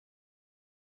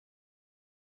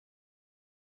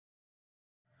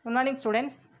Good morning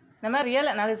students. நம்ம real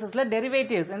அனாலிசிஸில்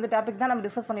derivatives இந்த topic தான் நம்ம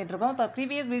டிஸ்கஸ் பண்ணிட்டு இருக்கோம். இப்போ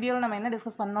ப்ரீவியஸ் வீடியோவில் நம்ம என்ன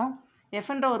டிஸ்கஸ் பண்ணோம்?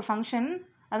 எஃப்ன்ற ஒரு ஃபங்க்ஷன்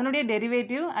அதனுடைய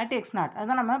டெரிவேட்டிவ் அட் எக்ஸ் நாட்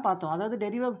அதுதான் நம்ம பார்த்தோம். அதாவது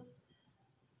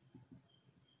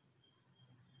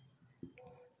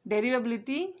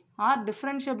டெரிவபிலிட்டி R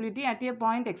டிஃப்ரென்ஷியபிலிட்டி at A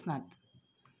point X not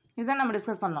இதுதான் நம்ம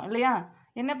டிஸ்கஸ் பண்ணோம் இல்லையா?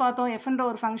 என்ன பார்த்தோம்? எஃப்ன்ற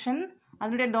ஒரு ஃபங்க்ஷன்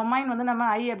அதனுடைய டொமைன் வந்து நம்ம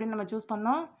ஐ அப்படின்னு நம்ம சூஸ்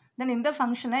பண்ணோம். தென் இந்த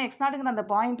ஃபங்க்ஷனை எக்ஸ் நாட்டுங்கிற அந்த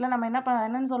பாயிண்ட்டில் நம்ம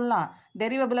என்னன்னு சொல்லலாம்?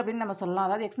 டெரிவபிள் அப்படின்னு நம்ம சொல்லலாம்.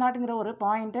 அதாவது எக்ஸ் நாட்டுங்கிற ஒரு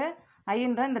பாயிண்ட்டு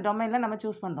ஐன்ற இந்த டொமைனில் நம்ம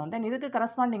சூஸ் பண்ணுறோம். தென் இதுக்கு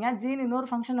கரஸ்பாண்டிங்காக ஜின்னு இன்னொரு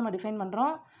ஃபங்க்ஷன் நம்ம டிஃபைன்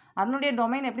பண்ணுறோம். அதனுடைய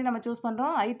டொமைன் எப்படி நம்ம சூஸ்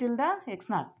பண்ணுறோம்? ஐ டில்டா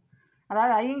எக்ஸ் நாட்.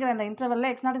 அதாவது ஐங்கிற அந்த இன்டர்வலில்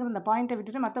எக்ஸ் நாட்டுங்கிற அந்த பாயிண்ட்டை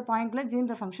விட்டுட்டு மற்ற பாயிண்ட்டில்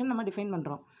ஜின்ற ஃபங்க்ஷன் நம்ம டிஃபைன்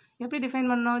பண்ணுறோம். எப்படி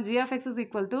டிஃபைன் பண்ணோம்? G of X is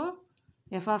equal to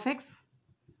F of X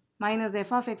minus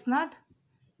F of X not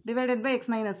divided by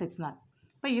X minus X not.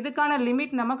 இப்போ இதுக்கான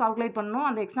லிமிட் நம்ம கால்குலேட் பண்ணணும்.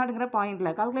 அந்த எக்ஸ் நாட்டுங்கிற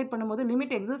பாயிண்ட்டில் கால்குலேட் பண்ணும்போது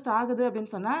லிமிட் எக்ஸிஸ்ட் ஆகுது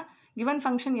அப்படின்னு சொன்னால் கிவன்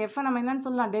ஃபங்க்ஷன் எஃப்ஐ நம்ம என்னன்னு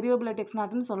சொல்லலாம்? டெரிவபிள் அட் எக்ஸ்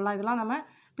நாட்னு சொல்லலாம். இதெல்லாம் நம்ம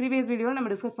ப்ரீவியஸ் வீடியோவில் நம்ம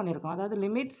டிஸ்கஸ் பண்ணியிருக்கோம். அதாவது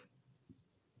limits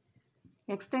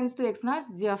X tends to X not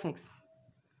G of X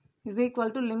is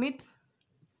equal to limits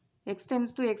X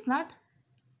tends to X not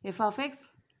F of X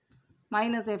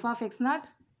minus F of X not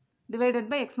divided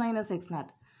by X minus X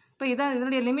not. இப்போ இதான்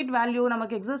இதனுடைய limit value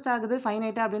நமக்கு exist ஆகுது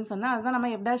ஃபைனைட்டாக அப்படின்னு சொன்னால் அதுதான்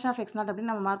நம்ம F dash of X not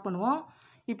அப்படின்னு நம்ம மார்க் பண்ணுவோம்.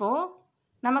 இப்போது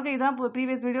நமக்கு இதான் இப்போ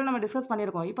ப்ரீவியஸ் வீடியோ நம்ம டிஸ்கஸ்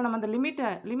பண்ணியிருக்கோம். இப்போ நம்ம அந்த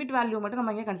லிமிட் வேல்யூ மட்டும்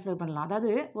நம்ம இங்கே கன்சிடர் பண்ணலாம். அதாவது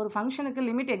ஒரு ஃபங்க்ஷனுக்கு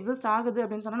லிமிட் எக்ஸிஸ்ட் ஆகுது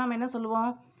அப்படின்னு சொன்னால் நம்ம என்ன சொல்லுவோம்?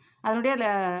 அதனுடைய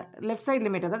லெஃப்ட் சைடு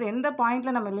லிமிட், அதாவது எந்த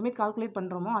பாயிண்ட்டில் நம்ம லிமிட் கால்குலேட்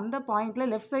பண்ணுறோமோ அந்த பாயிண்ட்டில்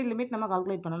லெஃப்ட் சைடு லிமிட் நம்ம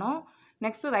கால்குலேட் பண்ணணும்.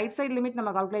 நெக்ஸ்ட்டு ரைட் சைடு லிமிட்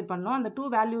நம்ம கால்குலேட் பண்ணணும். அந்த டூ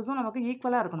வேல்யூஸும் நமக்கு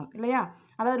ஈக்குவலாக இருக்கணும் இல்லையா?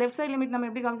 அதாவது லெஃப்ட் சைடு லிமிட் நம்ம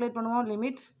எப்படி கால்குலேட் பண்ணுவோம்?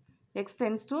 Limit X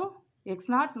tends to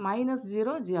X naught minus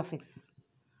 0 G of X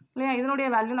இல்லையா? இதனுடைய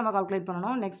வேல்யூ நம்ம கால்குலேட்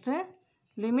பண்ணணும். Next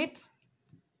limit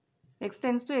X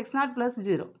tends to X not plus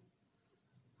 0,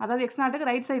 அதாவது எக்ஸ் நாட்டுக்கு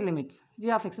right side limit G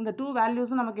of X. இந்த டூ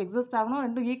வேல்யூஸும் நமக்கு எக்ஸிஸ்ட் ஆகணும்,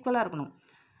 ரெண்டும் ஈக்குவலாக இருக்கணும்.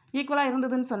 ஈக்குவலாக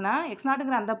இருந்ததுன்னு சொன்னால் எக்ஸ்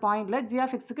நாட்டுங்கிற அந்த பாயிண்டில் ஜி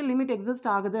ஆஃப் எக்ஸுக்கு லிமிட் எக்ஸிஸ்ட்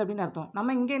ஆகுது அப்படின்னு அர்த்தம்.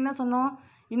 நம்ம இங்கே என்ன சொன்னோம்?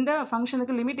 இந்த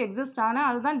ஃபங்க்ஷனுக்கு லிமிட் எக்ஸிஸ்ட் ஆனால்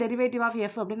அதுதான் டெரிவேட்டிவ் ஆஃப்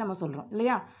எஃப் அப்படின்னு நம்ம சொல்கிறோம்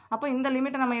இல்லையா? அப்போ இந்த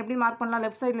லிமிட்டை நம்ம எப்படி மார்க் பண்ணலாம்?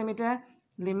 லெஃப்ட் சைடு லிமிட்டை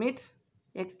limit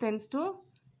X tends to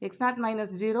X naught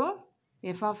minus 0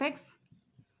 F of X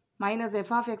minus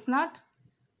F of X not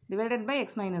divided by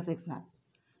X minus X not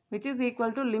which is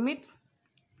equal to limit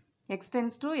x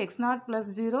tends to x naught plus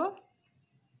 0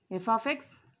 f of x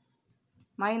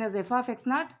minus f of x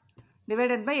naught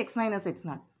divided by x minus x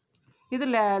naught. இது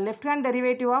left hand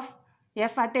derivative of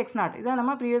f at x naught. இதை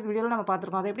நம்ம previous வீடியோவில் நம்ம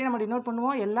பார்த்துருக்கோம். அதை எப்படி நம்ம denote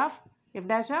பண்ணுவோம்? L of f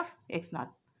dash of x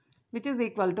naught which is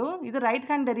equal to இது right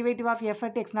hand derivative of f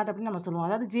at x naught அப்படின்னு நம்ம சொல்லுவோம்.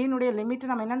 அதாவது g னுடைய லிமிட்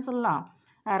நம்ம என்னன்னு சொல்லலாம்?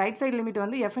 ரைட் சைடு லிமிட்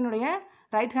வந்து f னுடைய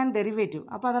ரைட் ஹேண்ட் டெரிவேட்டிவ்.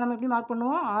 அப்போ அதை நம்ம எப்படி மார்க்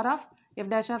பண்ணுவோம்? r of f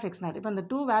dash of x naught. இப்போ இந்த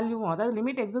டூ வேல்யூவும் அதாவது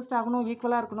லிமிட் எக்ஸிஸ்ட் ஆகணும்,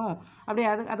 ஈக்குவலாக இருக்கணும். அப்படி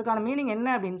அதுக்கான மீனிங் என்ன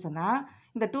அப்படின்னு சொன்னால்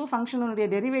இந்த டூ ஃபங்க்ஷனுடைய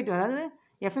டெரிவேட்டிவ், அதாவது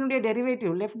எஃப்னுடைய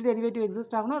டெரிவேட்டிவ் லெஃப்ட் டெரிவேட்டிவ்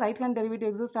எக்ஸிஸ்ட் ஆகணும், ரைட் ஹேண்ட் டெரிவேட்டிவ்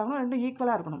எக்ஸிஸ்ட் ஆகணும், ரெண்டும்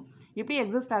ஈக்குவலாக இருக்கணும். இப்படி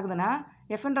எக்ஸிஸ்ட் ஆகுதுன்னா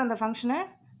எஃப்ன்ற அந்த ஃபங்க்ஷனை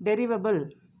டெரிவபிள்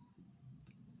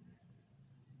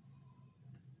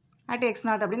அட் எக்ஸ்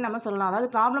நாட் அப்படின்னு நம்ம சொல்லலாம். அதாவது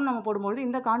ப்ராப்ளம் நம்ம போடும்போது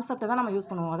இந்த கான்செப்டை தான் நம்ம யூஸ்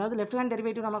பண்ணுவோம். அதாவது லெஃப்ட் ஹேண்ட்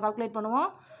டெரிவேட்டிவ் நம்ம கால்குலேட் பண்ணுவோம்,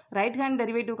 ரைட் ஹேண்ட்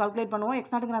டெரிவேட்டிவ் கால்குலேட் பண்ணுவோம்.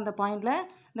 எக்ஸ் நாட்டுங்கிற அந்த பாயிண்ட்டில்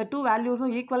இந்த டூ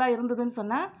வேல்யூஸும் ஈக்குவலாக இருந்ததுன்னு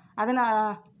சொன்னால் அதை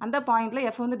அந்த பாயிண்ட்டில்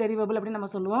எஃப் வந்து டெரிவபிள் அப்படின்னு நம்ம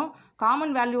சொல்லுவோம்.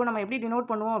 காமன் வேல்யூவை நம்ம எப்படி டினோட்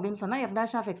பண்ணுவோம் அப்படின்னு சொன்னால் F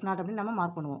dash of X not அப்படின்னு நம்ம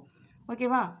மார்க் பண்ணுவோம்.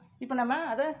 ஓகேவா? இப்போ நம்ம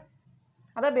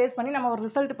அதை பேஸ் பண்ணி நம்ம ஒரு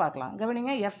ரிசல்ட் பார்க்கலாம்.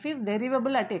 கவனிங்க, F is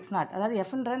டெரிவபிள் at X not. அதாவது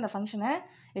எஃப்ன்ற இந்த ஃபங்க்ஷனை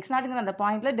எக்ஸ் நாட்டுங்கிற அந்த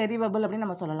பாயிண்ட்டில் டெரிவபிள் அப்படின்னு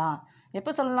நம்ம சொல்லலாம்.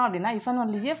 எப்போ சொல்லலாம் அப்படின்னா if and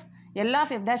only if L of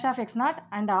f dash of x naught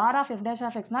and R of f dash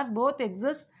of x naught both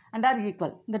exist and are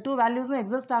equal. இந்த டூ வேல்யூஸும்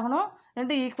எக்ஸிஸ்ட் ஆகணும்,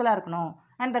 ரெண்டும் ஈக்குவலாக இருக்கணும்.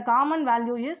 And the common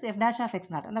value is f dash of x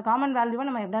naught. அந்த common வேல்யூவை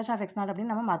நம்ம f dash of x naught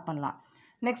அப்படின்னு நம்ம மார்க் பண்ணலாம்.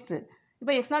 நெக்ஸ்ட்டு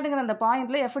இப்போ எக்ஸ் நாட்டுங்கிற அந்த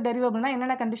பாயிண்ட்டில் எஃப் டெரிவபிள்னா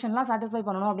என்னென்ன கண்டிஷன்லாம் சாட்டிஸ்ஃபை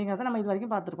பண்ணணும் அப்படிங்கிறத நம்ம இது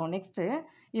வரைக்கும் பார்த்துருக்கோம். Next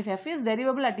if F is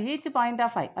டெரிவபிள் at each point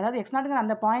of ஐ, அதாவது எக்ஸ் நாட்டுங்கிற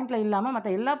அந்த பாயிண்ட்டில் இல்லாமல்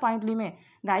மற்ற எல்லா பாயிண்ட்லையுமே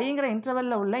இந்த ஐங்கிற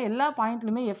இன்டர்வலில் உள்ள எல்லா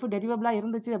பாயிண்ட்லையுமே எஃப் டெரிவபிளாக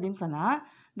இருந்துச்சு அப்படின்னு சொன்னால்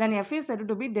then f is said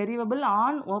to be derivable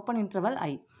on open interval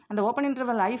I. அந்த ஓப்பன்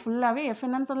இன்டர்வல் ஐ ஃபுல்லாகவே எஃப்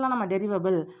என்னன்னு சொல்லலாம்? நம்ம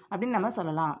டெரிவபிள் அப்படின்னு நம்ம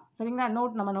சொல்லலாம். சரிங்களா?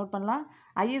 நம்ம நோட் பண்ணலாம்.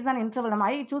 ஐ இஸ் அன் இன்டர்வல். நம்ம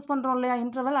ஐ சூஸ் பண்ணுறோம் இல்லையா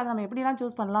இன்டர்வல், அதை நம்ம எப்படிலாம்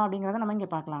சூஸ் பண்ணலாம் அப்படிங்கிறத நம்ம இங்கே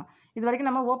பார்க்கலாம். இது வரைக்கும்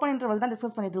நம்ம ஓப்பன் இன்டர்வல் தான்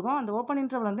டிஸ்கஸ் பண்ணிட்டு இருக்கோம். அந்த ஓப்பன்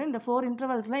இன்டர்வல் வந்து இந்த 4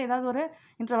 இன்டர்வல்ஸில் ஏதாவது ஒரு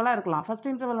இன்டர்வலாக இருக்கலாம். ஃபர்ஸ்ட்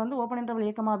இன்டர்வல் வந்து open interval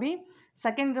a comma b,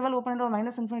 second interval open interval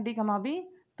minus infinity comma b,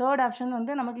 third option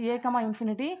வந்து நமக்கு a comma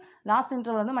infinity, last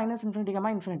interval வந்து மைனஸ் இன்ஃபினிட்டி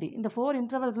கமா இன்ஃபினிட்டி. இந்த 4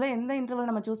 இன்டர்வல்ஸில் எந்த இன்டர்வல்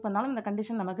நம்ம சூஸ் பண்ணாலும் இந்த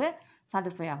கண்டிஷன் நமக்கு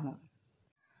சாட்டிஸ்ஃபை ஆகணும்.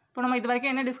 இப்போ நம்ம இது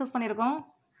வரைக்கும் என்ன டிஸ்கஸ் பண்ணியிருக்கோம்?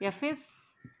 F is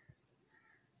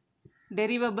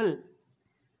டெரிவபிள்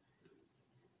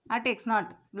at X not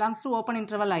belongs to open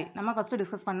interval ஐ நம்ம ஃபஸ்ட்டு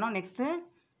டிஸ்கஸ் பண்ணோம். Next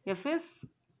F is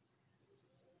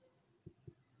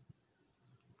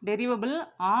டெரிவபிள்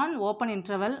on open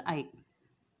interval ஐ.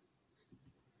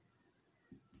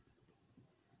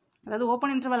 அதாவது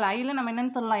ஓப்பன் இன்டர்வல் ஐயில் நம்ம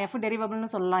என்னென்னு சொல்லலாம், எஃப் டெரிவபிள்னு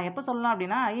சொல்லலாம். எப்போ சொல்லலாம்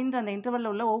அப்படின்னா ஐன்ற அந்த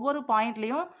இன்டர்வலில் உள்ள ஒவ்வொரு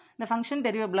பாயிண்ட்லேயும் இந்த ஃபங்க்ஷன்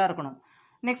டெரிவபிளாக இருக்கணும்.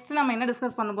 நெக்ஸ்ட் நம்ம என்ன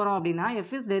டிஸ்கஸ் பண்ண போகிறோம் அப்படின்னா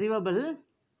F is டெரிவபிள்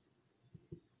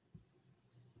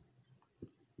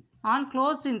on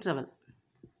closed interval.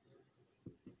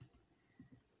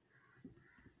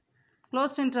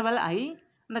 Closed interval ஐ,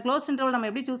 அந்த க்ளோஸ்ட் இன்டர்வல் நம்ம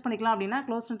எப்படி சூஸ் பண்ணிக்கலாம் அப்படின்னா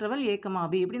க்ளோஸ்ட் இன்டர்வல் ஏ கமா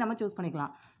பி இப்படி நம்ம சூஸ்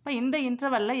பண்ணிக்கலாம். இப்போ இந்த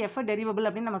இன்டர்வலில் எஃப் டெரிவபிள்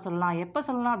அப்படின்னு நம்ம சொல்லலாம். எப்போ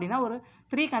சொல்லலாம் அப்படின்னா ஒரு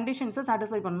 3 கண்டிஷன்ஸை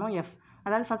சாட்டிஸ்ஃபை பண்ணணும் எஃப்.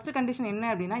 அதாவது ஃபஸ்ட்டு கண்டிஷன் என்ன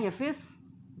அப்படின்னா F is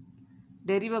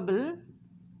டெரிவபிள்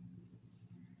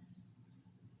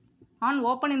on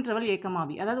open interval A comma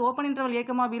B. அதாவது ஓப்பன் இன்டர்வல் ஏ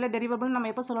கமா பியில் டெரிவபிள்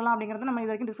நம்ம எப்போ சொல்லலாம் அப்படிங்கிறத நம்ம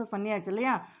இது வரைக்கும் டிஸ்கஸ் பண்ணியாச்சு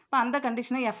இல்லையா. இப்போ அந்த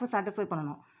கண்டிஷனை எஃப் சாட்டிஸ்ஃபை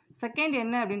பண்ணணும். செகண்ட்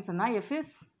என்ன அப்படின்னு சொன்னால் F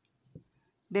is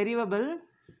டெரிவபிள்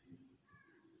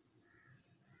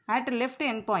at left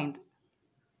end point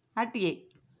at a.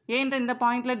 ஏன்ற இந்த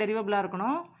பாயிண்டில் டெரிவபிளாக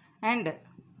இருக்கணும். அண்ட்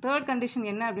தேர்ட் கண்டிஷன்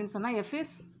என்ன அப்படின்னு சொன்னால் F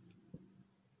is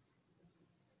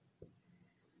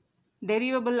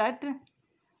டெரிவபிள் at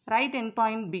right end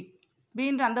point B.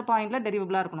 பின்ற அந்த பாயிண்டில்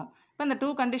டெரிவபிளாக இருக்கணும். இப்போ இந்த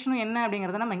 2 கண்டிஷனும் என்ன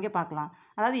அப்படிங்கிறத நம்ம இங்கே பார்க்கலாம்.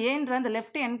 அதாவது ஏன்ற அந்த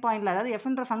லெஃப்ட் எண்ட் பாயிண்டில், அதாவது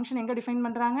எஃப்ன்ற ஃபங்க்ஷன் எங்கே டிஃபைன்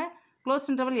பண்ணுறாங்க, க்ளோஸ்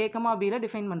இன்டர்வல் ஏ கமா பியில்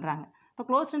டிஃபைன் பண்ணுறாங்க. இப்போ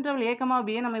க்ளோஸ் இன்டர்வல் ஏ கமா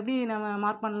பியை நம்ம எப்படி நம்ம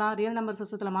மார்க் பண்ணலாம், ரியல் நம்பர்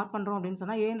சிஸ்டத்தில் மார்க் பண்ணுறோம் அப்படின்னு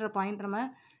சொன்னால் ஏன்ற பாயிண்ட் நம்ம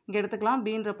இங்கே எடுத்துக்கலாம்,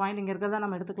 பின்ற பாயிண்ட் இங்கே இருக்கிறதா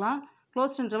நம்ம எடுத்துக்கலாம்.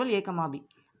 க்ளோஸ் இன்டர்வல் ஏ கமா பி.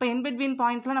 இப்போ இன் பிட்வீன்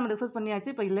பாயிண்ட்ஸ்லாம் நம்ம டிஸ்கஸ் பண்ணியாச்சு.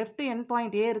 இப்போ லெஃப்ட் எண்ட்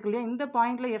பாயிண்ட் ஏ இருக்கு இல்லையா, இந்த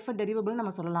பாயிண்ட்டில் எஃப் டெரிவபிள்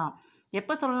நம்ம சொல்லலாம்.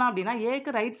 எப்போ சொல்லலாம் அப்படின்னா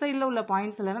ஏக்கு ரைட் சைடில் உள்ள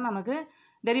பாயிண்ட்ஸில் நமக்கு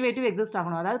டெரிவேட்டிவ் எக்ஸிஸ்ட்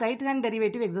ஆகணும். அதாவது ரைட் ஹேண்ட்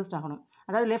டெரிவேட்டிவ் எக்ஸிஸ்ட் ஆகணும்.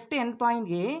 அதாவது லெஃப்ட் எண்ட் பாயிண்ட்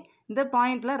ஏ, இந்த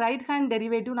பாயிண்ட்டில் ரைட் ஹேண்ட்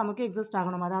டெரிவேட்டிவ் நமக்கு எக்ஸிஸ்ட்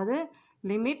ஆகணும். அதாவது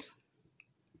limit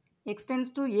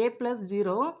extends to A plus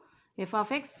 0 F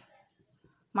of X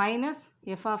minus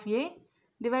F of A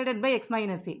divided by x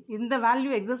minus a. இந்த வேல்யூ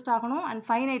எக்ஸிஸ்ட் ஆகணும் அண்ட்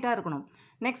ஃபைனைட்டாக இருக்கணும்.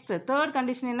 நெக்ஸ்ட் தேர்ட்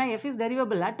கண்டிஷன் என்ன, எஃப் இஸ்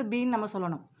டெரிவபிள் அட் பின்னு நம்ம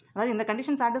சொல்லணும். அதாவது இந்த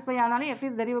கண்டிஷன் சாட்டிஸ்ஃபை ஆனாலே எஃப்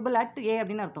இஸ் டெரிவபிள் அட் ஏ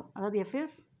அப்படின்னு அர்த்தம். அதாவது எஃப்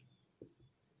இஸ்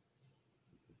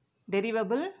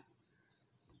டெரிவபிள்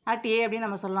அட் ஏ அப்படின்னு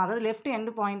நம்ம சொல்லலாம். அதாவது லெஃப்ட்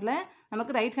எண்ட் பாயிண்டில்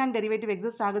நமக்கு ரைட் ஹேண்ட் டெரிவேட்டிவ்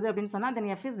எக்ஸிஸ்ட் ஆகுது அப்படின்னு சொன்னால்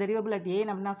தென் எஃப் இஸ் டெரிவபிள் அட் ஏ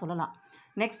அப்படின்னு சொல்லலாம்.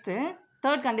 நெக்ஸ்ட்டு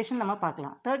தேர்ட் கண்டிஷன் நம்ம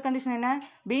பார்க்கலாம். தேர்ட் கண்டிஷன் என்ன,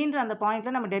 பின்ற அந்த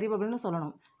பாயிண்ட்டில் நம்ம டெரிவபிள்னு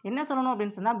சொல்லணும். என்ன சொல்லணும்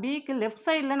அப்படின்னு சொன்னால் பிக்கு லெஃப்ட்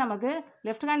சைடில் நமக்கு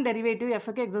லெஃப்ட் ஹேண்ட் டெரிவேட்டிவ்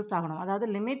எஃப்க்கு எக்ஸிஸ்ட் ஆகணும். அதாவது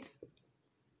limit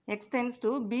extends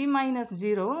to be minus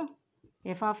 0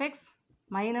 F of X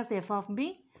minus F of B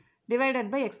divided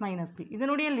by X minus B.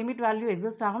 இதனுடைய லிமிட் வேல்யூ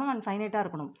எக்ஸிஸ்ட் ஆகணும் அண்ட் ஃபைனைட்டாக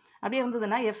இருக்கணும். அப்படியே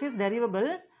இருந்ததுன்னா எஃப் இஸ் டெரிவபிள்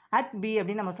அட் பி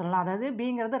அப்படின்னு நம்ம சொல்லலாம். அதாவது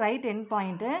பிங்கிறது ரைட் எண்ட்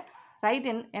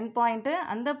பாயிண்ட்டு,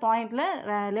 அந்த பாயிண்ட்டில்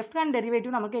லெஃப்ட் ஹேண்ட்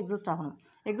டெரிவேட்டிவ் நமக்கு எக்ஸிஸ்ட் ஆகணும்.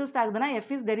 எக்ஸிஸ்ட் ஆகுதுன்னா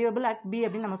எஃப் இஸ் டெரிவபிள் அட் பி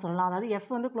அப்படின்னு நம்ம சொல்லலாம். அதாவது எஃப்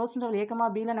வந்து க்ளோஸ் இன்டர்வல் ஏ கமா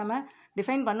பியில் நம்ம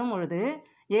டிஃபைன் பண்ணும்பொழுது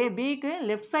ஏ பிக்கு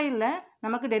லெஃப்ட் சைடில்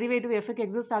நமக்கு டெரிவேட்டிவ் எஃப்க்கு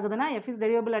எக்ஸிஸ்ட் ஆகுதுன்னா எஃப் இஸ்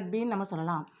டெரிவபிள் அட் பின்னு நம்ம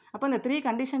சொல்லலாம். அப்போ இந்த 3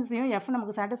 கண்டிஷன்ஸையும் எஃப்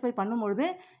நமக்கு சாட்டிஸ்ஃபை பண்ணும்பொழுது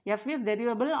F is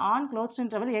டெரிவபிள் on closed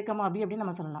interval A comma B அப்படின்னு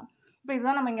நம்ம சொல்லலாம். இப்போ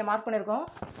இதுதான் நம்ம இங்கே மார்க் பண்ணியிருக்கோம்,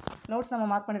 நோட்ஸ் நம்ம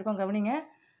மார்க் பண்ணியிருக்கோம், கவனிங்க.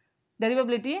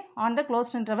 டெரிவபிலிட்டி on the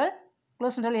closed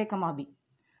interval A comma B.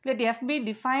 Let f be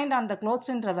defined on the closed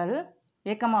interval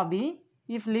a comma b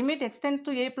if limit extends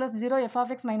to a plus 0 f of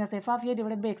x minus f of a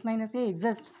divided by x minus a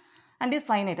exists and is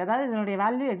finite. அதாவது இதனுடைய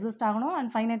value exist ஆகணும்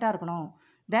and ஃபைனைட்டாக இருக்கணும்.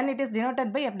 then it is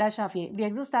denoted by f dash of a. இப்படி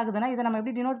exist ஆகுதுன்னா இதை நம்ம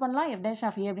எப்படி denote பண்ணலாம், f dash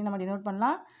of a அப்படின்னு நம்ம டினோட்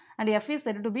பண்ணலாம். and f is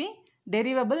said to be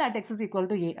derivable at x is equal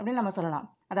to a அப்படின்னு நம்ம சொல்லலாம்.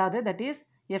 அதாவது that is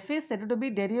f is said to be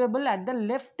derivable at the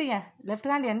left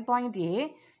hand end point a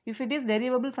if it is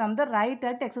derivable from the right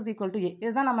at x is equal to a.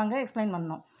 இதுதான் நம்ம அங்கே explain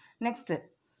பண்ணணும். Next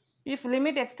if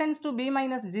limit extends to b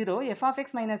minus 0 f of x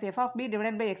minus f of b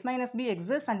divided by x minus b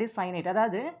exists and is finite.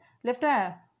 அதாவது left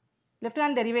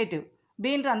hand derivative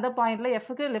bன்ற அந்த பாயிண்டில்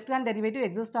எஃப்க்கு left hand derivative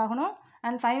exist ஆகணும்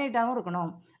and ஃபைனைட்டாகவும்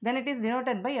இருக்கணும். then it is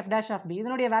denoted by f dash of b.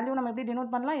 இதனுடைய value நம்ம எப்படி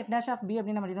denote பண்ணலாம், f dash of b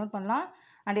அப்படின்னு நம்ம டினோட் பண்ணலாம்.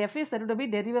 and f is said to be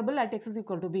derivable at x is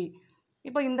equal to b.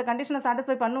 இப்போ இந்த கண்டிஷனை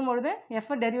சாட்டிஸ்ஃபை பண்ணும்பொழுது f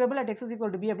derivable at x is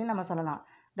equal to b அப்படின்னு நம்ம சொல்லலாம்.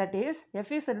 that is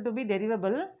f is said to be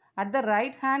derivable at the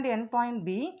right hand end point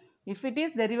b if it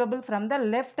is derivable from the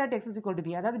left at x is equal to b.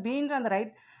 அதாவது bன்ற அந்த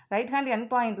right hand end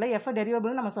பாயிண்டில் f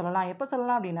derivable நம்ம சொல்லலாம். எப்போ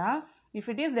சொல்லலாம் அப்படின்னா if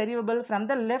it is derivable from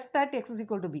the left at x is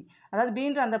equal to b. அதாவது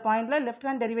bன்ற அந்த பாயிண்டில் லெஃப்ட்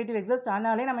ஹேண்ட் டெரிவேட்டிவ் எக்ஸிஸ்ட்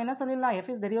ஆனாலே நம்ம என்ன சொல்லிடலாம், f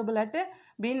is derivable at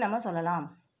b நம்ம சொல்லலாம்.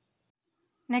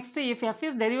 Next, if f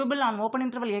is derivable on open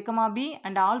interval a comma b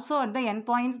and also at the end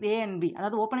points a and b.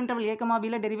 அதாவது open interval a comma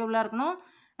b ல derivable இருக்கணும்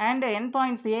and end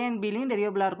points a and b லையும்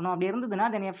derivable இருக்கணும். அப்படி இருந்ததுன்னா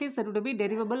then f is said to be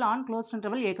derivable on closed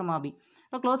interval a comma b.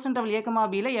 இப்போ closed interval a comma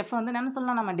b ல f வந்து நம்ம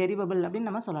சொல்லலாம், நம்ம derivable அப்படின்னு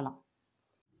நம்ம சொல்லலாம்.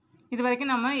 இது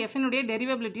வரைக்கும் நம்ம எஃப்னுடைய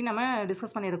டெரிவபிலிட்டி நம்ம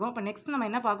டிஸ்கஸ் பண்ணியிருக்கோம். இப்போ நெக்ஸ்ட் நம்ம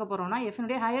என்ன பார்க்க போகிறோம்னா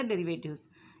எஃப்னுடைய ஹையர் டெரிவேட்டிவ்ஸ்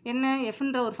என்ன.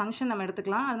 எஃப்ன்ற ஒரு ஃபங்க்ஷன் நம்ம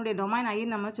எடுத்துக்கலாம், அதனுடைய டொமைன்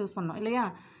ஐன்னு நம்ம சூஸ் பண்ணோம் இல்லையா.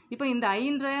 இப்போ இந்த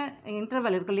ஐன்ற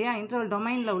இன்டர்வல் இருக்கு இல்லையா, இன்டர்வல்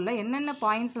டொமைனில் உள்ள என்னென்ன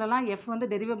பாயிண்ட்ஸ்லாம் எஃப் வந்து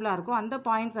டெரிவபிளாக இருக்கோ அந்த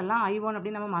பாயிண்ட்ஸ் எல்லாம் I1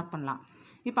 அப்படின்னு நம்ம மார்க் பண்ணலாம்.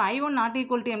 இப்போ I1 நாட்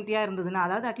ஈக்குவல் டு எம்டியாக இருந்ததுன்னா,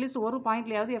 அதாவது அட்லீஸ்ட் ஒரு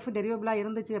பாயிண்ட்லையாவது எஃப் டெரிவேபிளாக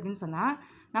இருந்துச்சு அப்படின்னு சொன்னால்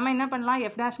நம்ம என்ன பண்ணலாம்,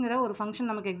 எஃப் டேஷ்ங்கிற ஒரு ஃபங்க்ஷன்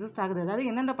நமக்கு எக்ஸிஸ்ட் ஆகுது. அதாவது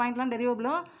எந்தெந்த பாயிண்ட்லாம்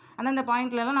டெரிவேபிளோ அந்தந்த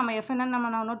பாயிண்ட்லலாம் நம்ம எஃப் என்னன்னு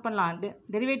நம்ம நோட் பண்ணலாம்.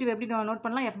 டெரிவேட்டிவ் எப்படி நம்ம நோட்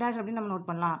பண்ணலாம், எஃப் டேஷ் அப்படின்னு நம்ம நோட்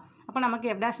பண்ணலாம். அப்போ நமக்கு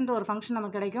எஃப் டேஷ்ன்ற ஒரு ஃபங்க்ஷன்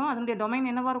நமக்கு கிடைக்கும். அதனுடைய டொமைன்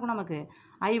என்னவாக இருக்கும், நமக்கு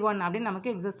I1 அப்படின்னு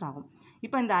நமக்கு எக்ஸிஸ்ட் ஆகும்.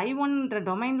 இப்போ இந்த I1ன்ற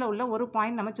டொமைனில் உள்ள ஒரு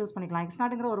பாயிண்ட் நம்ம சூஸ் பண்ணிக்கலாம்.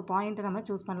 x0ங்கிற ஒரு பாயிண்ட்டை நம்ம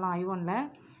சூஸ் பண்ணலாம் I1ல.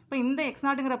 இப்போ இந்த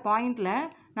x0ங்கிற பாயிண்ட்டில்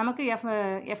நமக்கு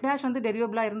எஃப் டேஷ் வந்து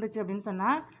டெரிவேபிளாக இருந்துச்சு அப்படின்னு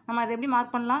சொன்னால் நம்ம அதை எப்படி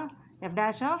மார்க் பண்ணலாம், F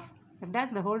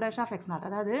dash the whole dash of x0.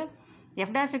 அதாவது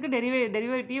எஃப் டேஷுக்கு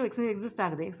டெரிவேட்டிவ் எக்ஸிஸ்ட்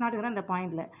ஆகுது x0ங்கிற இந்த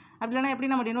பாயிண்ட்டில். அப்படி இல்லைனா எப்படி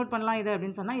நம்ம டினோட் பண்ணலாம் இது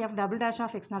அப்படின்னு சொன்னால் F double dash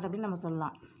of x0 அப்படின்னு நம்ம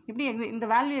சொல்லலாம். இப்படி இந்த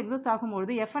வேல்யூ எக்ஸிஸ்ட்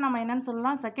ஆகும்போது எஃப் நம்ம என்னன்னு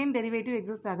சொல்லலாம், செகண்ட் டெரிவேட்டிவ்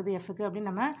எக்ஸிஸ்ட் ஆகுது எஃப்க்கு அப்படின்னு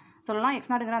நம்ம சொல்லலாம்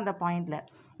x0ங்கிற அந்த பாயிண்ட்டில்.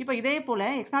 இப்போ இதே போல்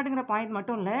x0ங்கிற பாயிண்ட்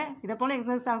மட்டும் இல்லை, இதை போல்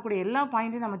எக்ஸிஸ்ட் ஆகக்கூடிய எல்லா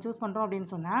பாயிண்ட்டையும் நம்ம சூஸ் பண்ணுறோம் அப்படின்னு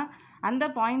சொன்னால் அந்த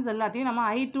பாயிண்ட்ஸ் எல்லாத்தையும் நம்ம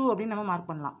I2 அப்படின்னு நம்ம மார்க்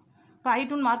பண்ணலாம். இப்போ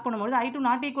I2 மார்க் பண்ணும்போது I2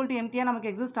 நாட் ஈக்குவல் டு எம்டியாக நமக்கு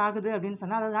எக்ஸிஸ்ட் ஆகுது அப்படின்னு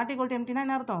சொன்னால், அதாவது நாட் ஈக்குவல் டு எம்டினா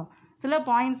என்ன அர்த்தம், சில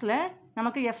பாயிண்ட்ஸில்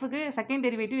நமக்கு எஃப்க்கு செகண்ட்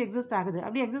டெரிவேட்டிவ் எக்ஸிஸ்ட் ஆகுது.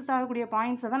 அப்படி எக்ஸிஸ்ட் ஆகக்கூடிய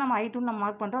பாயிண்ட்ஸை தான் நம்ம I2 நம்ம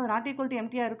மார்க் பண்ணுறோம். அது நாட் ஈக்குவல் டு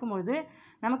எம்டியாக இருக்கும்போது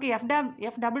நமக்கு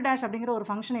எஃப் டபுள் டேஷ் அப்படிங்கிற ஒரு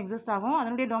ஃபங்க்ஷன் எக்ஸிஸ்ட் ஆகும்.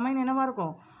 அதனுடைய டொமைன் என்னவாக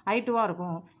இருக்கும், I2வாக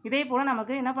இருக்கும். இதே போல்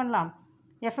நமக்கு என்ன பண்ணலாம்,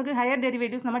 எஃப்க்கு ஹையர்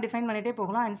டெரிவேட்டிவ்ஸ் நம்ம டிஃபைன் பண்ணிகிட்டே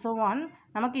போகலாம். And so on.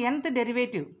 நமக்கு nth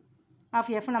டெரிவேட்டிவ் ஆஃப்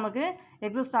எஃப் நமக்கு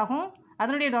எக்ஸிஸ்ட் ஆகும்.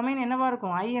 அதனுடைய டொமைன் என்னவாக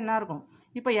இருக்கும், INஆக இருக்கும்.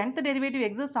 இப்போ nth டெரிவேட்டிவ்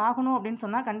எக்ஸிஸ்ட் ஆகணும் அப்படின்னு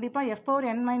சொன்னால் கண்டிப்பாக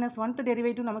f⁻n−1th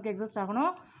டெரிவேட்டிவ் நமக்கு எக்ஸிஸ்ட்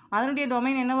ஆகணும். அதனுடைய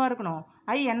டொமைன் என்னவாக இருக்கணும்,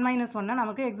 IN−1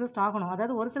 நமக்கு எக்ஸிஸ்ட் ஆகணும்.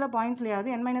 அதாவது ஒரு சில பாயிண்ட்ஸ்லையாவது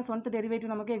n−1th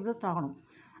டெரிவேட்டிவ் நமக்கு எக்ஸிஸ்ட் ஆகணும்.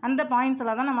 அந்த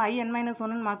பாயிண்ட்ஸில் தான் நம்ம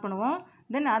IN−1 மார்க் பண்ணுவோம்.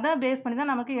 தென் அதை பேஸ் பண்ணி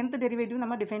தான் நமக்கு nth டெரிவேட்டிவ்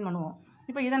நம்ம டிஃபைன் பண்ணுவோம்.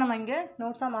 இப்போ இதை நம்ம இங்கே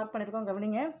நோட்ஸாக மார்க் பண்ணியிருக்கோம்,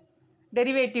 கவனிங்க.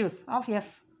 derivatives of f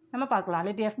நம்ம பார்க்கலாம்.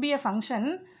 let f be a function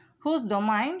whose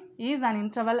domain is an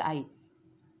interval I.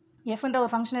 fன்ற ஒரு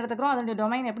ஃபங்க்ஷன் எடுத்துக்கிறோம், அதனுடைய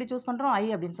டொமைன் எப்படி சூஸ் பண்ணுறோம், I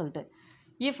அப்படின்னு சொல்லிட்டு.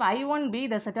 if I1 be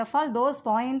the set of all those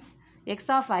points x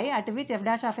of I at which f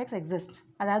dash of x exists.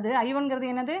 அதாவது I1ங்கிறது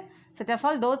என்னது, set of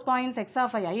all those points x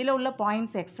of I, ஐயில் உள்ள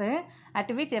points x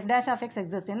at which f dash of x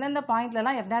exists. எந்தெந்த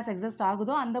பாயிண்ட்லலாம் f dash exist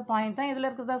ஆகுதோ அந்த point தான் இதில்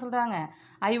இருக்கிறதா சொல்கிறாங்க,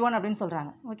 I1 அப்படின்னு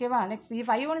சொல்கிறாங்க. ஓகேவா. Next if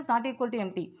I1 is not equal to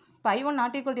empty. இப்போ I1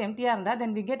 நாட் ஈக்குவல் டு எம்டியாக இருந்தால்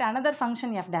then we get another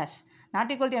function f dash. Not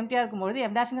equal to எம்டியாக இருக்கும்போது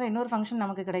f dashங்கிற இன்னொரு ஃபங்க்ஷன்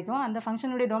நமக்கு கிடைக்கும். அந்த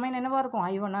ஃபங்க்ஷனுடைய டொமைன் என்னவாக இருக்கும்,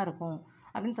 I1ஆக இருக்கும்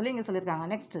அப்படின்னு சொல்லி இங்கே சொல்லியிருக்காங்க.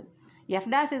 Next f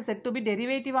dash is said to be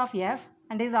derivative of f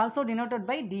and is also denoted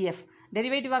by df.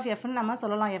 Derivative of எஃப்னு நம்ம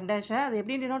சொல்லலாம் f dash. அது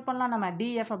எப்படி டினோட் பண்ணலாம், நம்ம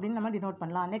df அப்படின்னு நம்ம டினோட்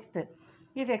பண்ணலாம். Next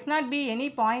if x0 be any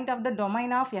point of the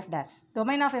domain of f dash.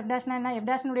 Domain of f dashனா என்ன, f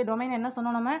dashனுடைய டொமைன் என்ன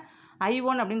சொன்னோம், நம்ம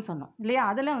I1 அப்படின்னு சொன்னோம் இல்லையா.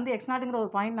 அதில் வந்து x0ங்கிற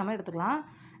ஒரு பாயிண்ட் நம்ம எடுத்துக்கலாம்.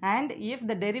 and if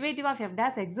the derivative of f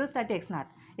dash exists at x0.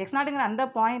 x0ங்கிற அந்த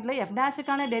பாயிண்ட்டில் f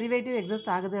dashக்கான டெரிவேட்டிவ் எக்ஸிஸ்ட்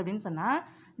ஆகுது அப்படின்னு சொன்னால்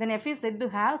then f is said to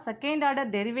have second order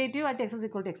derivative at x is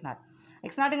equal to x0.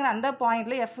 x0ங்கிற அந்த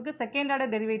பாயிண்ட்டில் fக்கு செகண்ட்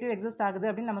ஆர்டர் டெரிவேட்டிவ் எக்ஸிஸ்ட் ஆகுது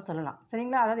அப்படின்னு நம்ம சொல்லலாம்.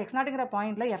 சரிங்களா. அதாவது x0ங்கிற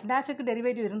பாயிண்ட்டில் f dashக்கு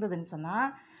டெரிவேட்டிவ் இருந்ததுன்னு சொன்னால்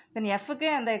தென் fக்கு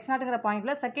அந்த x0ங்கிற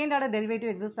பாயிண்ட்டில் செகண்ட் ஆர்டர்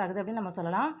டெரிவேட்டிவ் எக்ஸிஸ்ட் ஆகுது அப்படின்னு நம்ம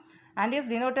சொல்லலாம். and is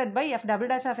denoted by f double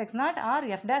dash of x0 or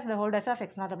f dash the whole dash of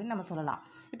x0 அப்படின்னு நம்ம சொல்லலாம்.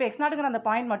 இப்போ x0ங்கிற அந்த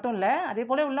பாயிண்ட் மட்டும் இல்லை, அதே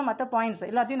போல் உள்ள மற்ற பாயிண்ட்ஸ்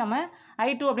எல்லாத்தையும் நம்ம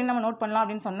I2 அப்படின்னு நம்ம நோட் பண்ணலாம்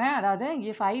அப்படின்னு சொன்னேன். அதாவது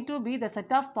if I2 be the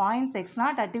set of points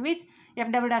x0 at which f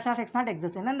double dash of x0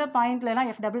 exists. எந்தெந்த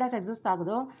பாயிண்ட்லலாம் f double dash எக்ஸிஸ்ட்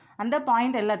ஆகுதோ அந்த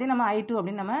பாயிண்ட் எல்லாத்தையும் நம்ம I2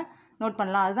 அப்படின்னு நம்ம நோட்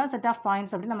பண்ணலாம். அதுதான் செட் ஆஃப்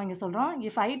பாயிண்ட்ஸ் அப்படின்னு நம்ம இங்கே சொல்கிறோம்.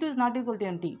 if I2 is not equal to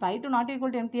empty. இப்போ I2 not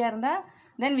equal to empty-யாக இருந்தால்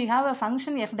then we have a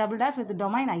function f double dash with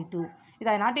domain I2.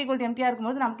 இது நாட் ஈக்குவல் டு எம்டியாக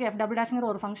இருக்கும்போது நமக்கு f double dashங்கிற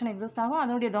ஒரு ஃபங்க்ஷன் எக்ஸிஸ்ட் ஆகும்.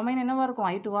 அதனுடைய டொமைன் என்னவாக இருக்கும்,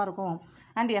 I2வாக இருக்கும்.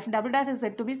 And f double dash is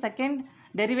said to be second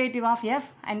derivative of f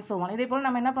and so on. இதே போல்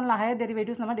நம்ம என்ன பண்ணலாம், ஹையர்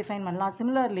டெரிவேட்டிவ்ஸ் நம்ம டிஃபைன் பண்ணலாம்.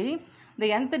 Similarly the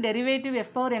nth derivative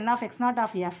f⁻n of x0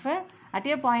 of f at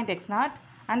a point x0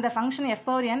 and the function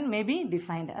f⁻n may be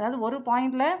defined. அதாவது ஒரு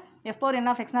பாயிண்ட்டில் f⁻n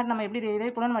of x0 நம்ம எப்படி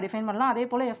இதே போல் நம்ம டிஃபைன் பண்ணலாம், அதே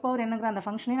போல் f⁻nங்கிற அந்த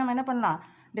ஃபங்க்ஷனையும் நம்ம என்ன பண்ணலாம்,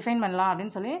 டிஃபைன் பண்ணலாம்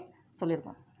அப்படின்னு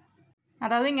சொல்லியிருக்கோம்.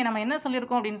 அதாவது இங்கே நம்ம என்ன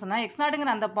சொல்லியிருக்கோம் அப்படின்னு சொன்னால்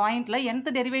x0ங்கிற அந்த பாயிண்ட்டில் nth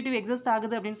டெரிவேட்டிவ் எக்ஸிஸ்ட்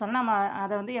ஆகுது அப்படின்னு சொன்னால் நம்ம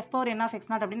அதை வந்து f⁻n of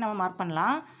x0 அப்படின்னு நம்ம மார்க்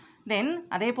பண்ணலாம். தென்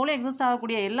அதே போல் எக்ஸிஸ்ட்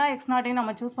ஆகக்கூடிய எல்லா x0ஐயும்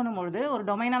நம்ம சூஸ் பண்ணும்பொழுது, ஒரு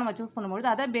டொமைனாக நம்ம சூஸ் பண்ணும்பொழுது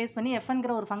அதை பேஸ் பண்ணி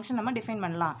fங்கிற ஒரு ஃபங்க்ஷன் நம்ம டிஃபைன்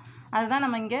பண்ணலாம். அதுதான்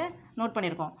நம்ம இங்கே நோட்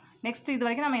பண்ணியிருக்கோம். நெக்ஸ்ட் இது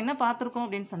வரைக்கும் நம்ம என்ன பார்த்துருக்கோம்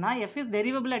அப்படின்னு சொன்னால் f is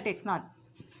derivable at x0.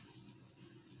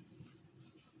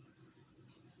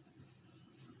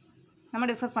 நம்ம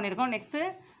டிஸ்கஸ் பண்ணியிருக்கோம். Next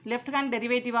left hand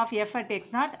derivative of f at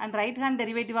x0 and right hand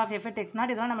derivative of f at x0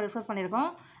 இதெல்லாம் நம்ம டிஸ்கஸ் பண்ணியிருக்கோம்.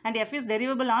 And f is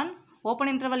derivable on open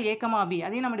interval a, b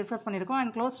அதையும் நம்ம discuss பண்ணியிருக்கோம்.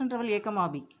 And closed interval a,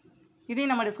 b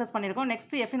இதையும் நம்ம discuss பண்ணியிருக்கோம்.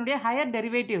 Next எஃப்னுடைய higher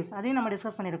derivatives அதையும் நம்ம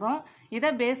டிஸ்கஸ் பண்ணியிருக்கோம்.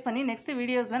 இதை பேஸ் பண்ணி நெக்ஸ்ட்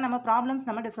வீடியோஸில் நம்ம ப்ராப்ளம்ஸ்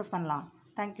நம்ம டிஸ்கஸ் பண்ணலாம்.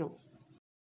 தேங்க்யூ.